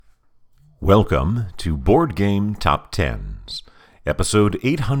Welcome to Board Game Top Tens, episode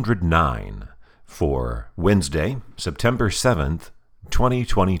 809 for Wednesday, September 7th,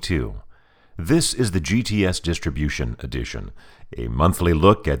 2022. This is the GTS Distribution Edition, a monthly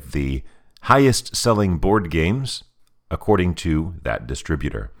look at the highest-selling board games according to that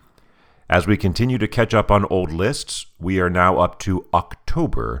distributor. As we continue to catch up on old lists, we are now up to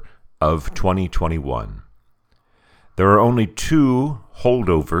October of 2021. There are only two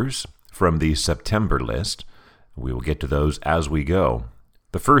holdovers from the September list. We will get to those as we go.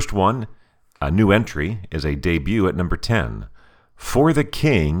 The first one, a new entry, is a debut at number 10, For the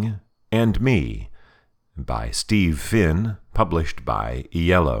King and Me, by Steve Finn, published by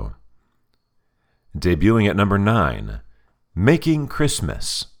Iello. Debuting at number 9, Making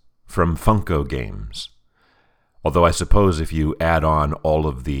Christmas, from Funko Games. Although I suppose if you add on all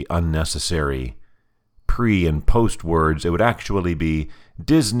of the unnecessary pre- and post words, it would actually be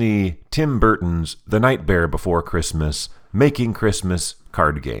Disney Tim Burton's The Nightmare Before Christmas, Making Christmas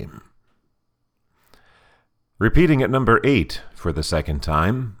card game. Repeating at number 8 for the second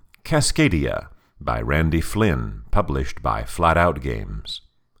time, Cascadia by Randy Flynn, published by Flat Out Games.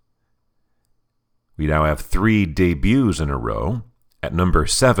 We now have 3 debuts in a row. At number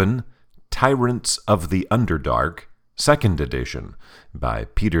 7, Tyrants of the Underdark, 2nd edition, by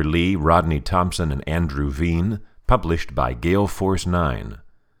Peter Lee, Rodney Thompson, and Andrew Veen, published by Gale Force 9.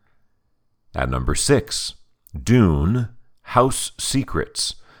 At number 6, Dune, House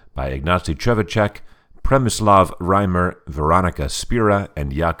Secrets, by Ignacy Trzewiczek, Przemysław Reimer, Veronica Spira,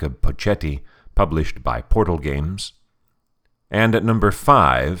 and Jakub Pochetti, published by Portal Games. And at number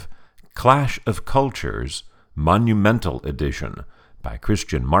 5, Clash of Cultures, Monumental Edition, by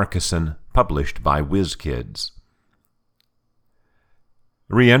Christian Markussen, published by WizKids.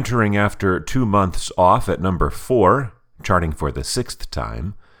 Re-entering after 2 months off at number 4, charting for the 6th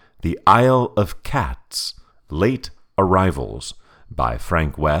time, The Isle of Cats, Late Arrivals, by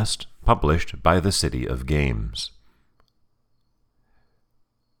Frank West, published by the City of Games.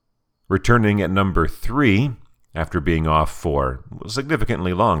 Returning at number 3, after being off for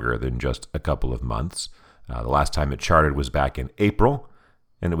significantly longer than just a couple of months, the last time it charted was back in April,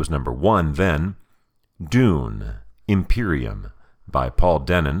 and it was number 1 then, Dune, Imperium, by Paul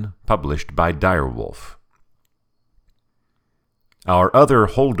Dennen, published by Direwolf. Our other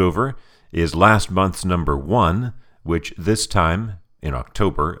holdover is last month's number 1, which this time, in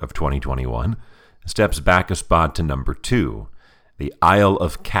October of 2021, steps back a spot to number 2, The Isle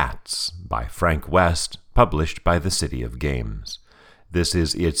of Cats, by Frank West, published by the City of Games. This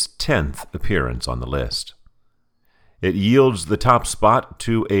is its 10th appearance on the list. It yields the top spot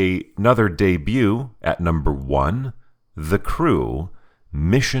to another debut at number 1, The Crew,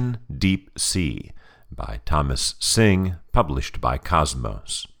 Mission Deep Sea, by Thomas Singh, published by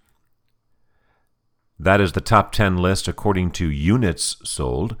Cosmos. That is the top 10 list according to units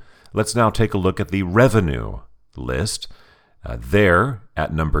sold. Let's now take a look at the revenue list. There,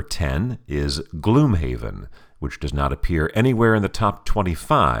 at number 10, is Gloomhaven, which does not appear anywhere in the top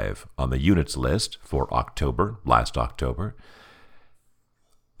 25 on the units list for last October.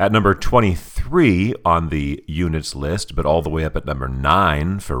 At number 23 on the units list, but all the way up at number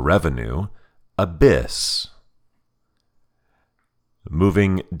 9 for revenue, Abyss.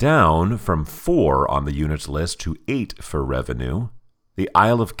 Moving down from 4 on the units list to 8 for revenue, The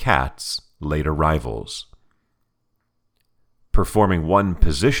Isle of Cats, Late Arrivals. Performing 1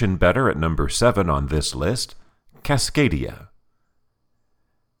 position better at number 7 on this list, Cascadia.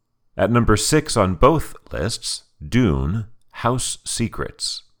 At number 6 on both lists, Dune, House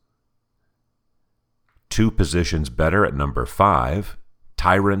Secrets. 2 positions better at number 5,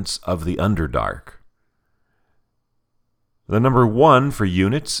 Tyrants of the Underdark. The number 1 for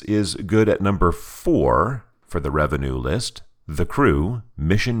units is good at number 4 for the revenue list, The Crew,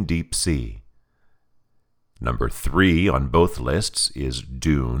 Mission Deep Sea. Number 3 on both lists is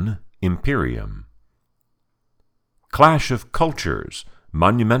Dune, Imperium. Clash of Cultures,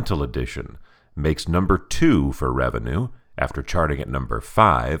 Monumental Edition, makes number 2 for revenue after charting at number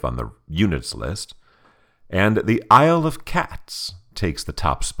 5 on the units list, and The Isle of Cats takes the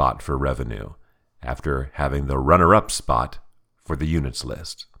top spot for revenue after having the runner-up spot for the units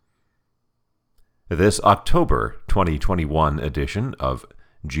list. This October 2021 edition of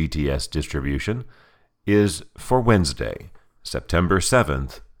GTS Distribution is for Wednesday, September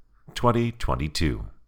 7th, 2022.